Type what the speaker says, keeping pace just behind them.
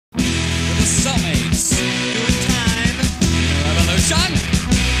Cellmates. Good time. Revolution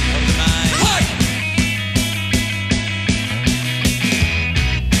of the mind. Hi!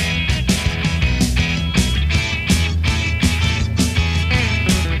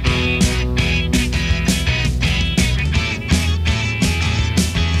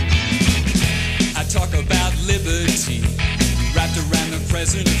 I talk about liberty wrapped around the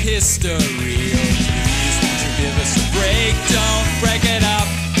present history. Please won't you give us a break? Don't break it up.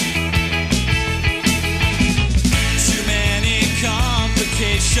 Too many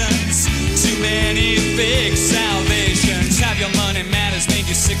complications, too many fake salvations. Have your money matters made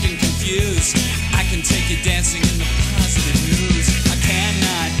you sick and confused? I can take you dancing in the positive news. I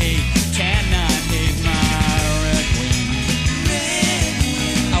cannot hate my red wing.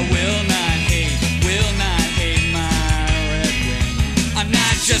 I will not hate my red wing. I'm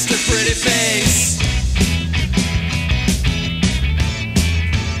not just a pretty face.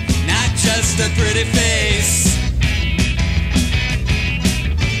 Not just a pretty face.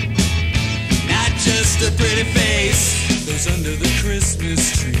 Not just a pretty face. Those under the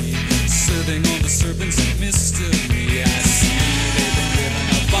Christmas tree, serving all the serpents of mystery. I see they've been given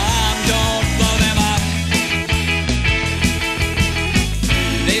a bomb, don't blow them up.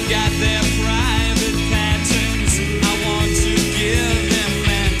 They've got their private patterns, I want to give them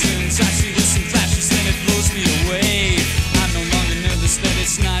lanterns. I see this in flashes and it blows me away. I'm no longer nervous that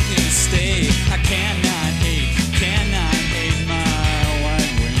it's not here to stay. I cannot hate my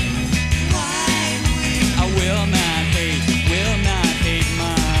white wing. I will not hate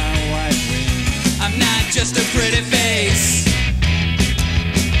my white wing. I'm not just a pretty face.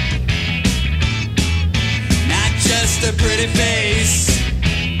 Not just a pretty face.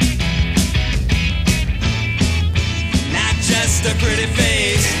 Not just a pretty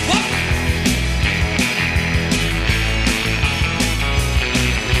face. Whoa!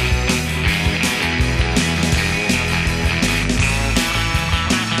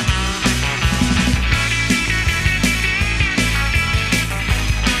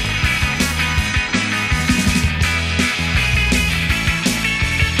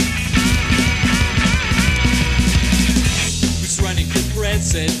 Who's running for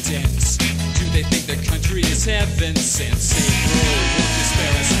president? Do they think the country is heaven sent? Say, bro, won't you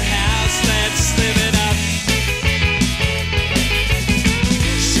spare us a house? Let's live it up.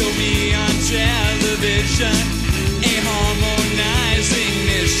 Show me on television a harmonizing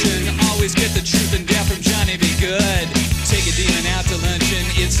mission. Always get the truth and dare from Johnny Be Good. Take a demon out to luncheon,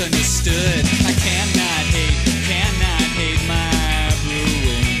 it's understood. I cannot hate my blue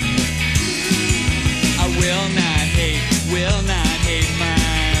wing. I will not hate my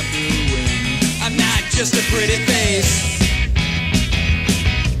blue wing. I'm not just a pretty face.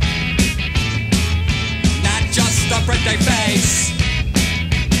 Not just a pretty face.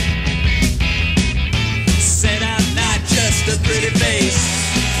 Said I'm not just a pretty face.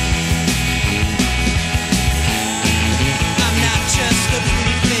 I'm not just a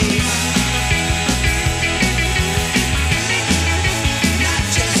pretty face. Not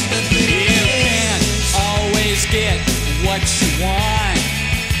just a pretty face. You can't always get what you want.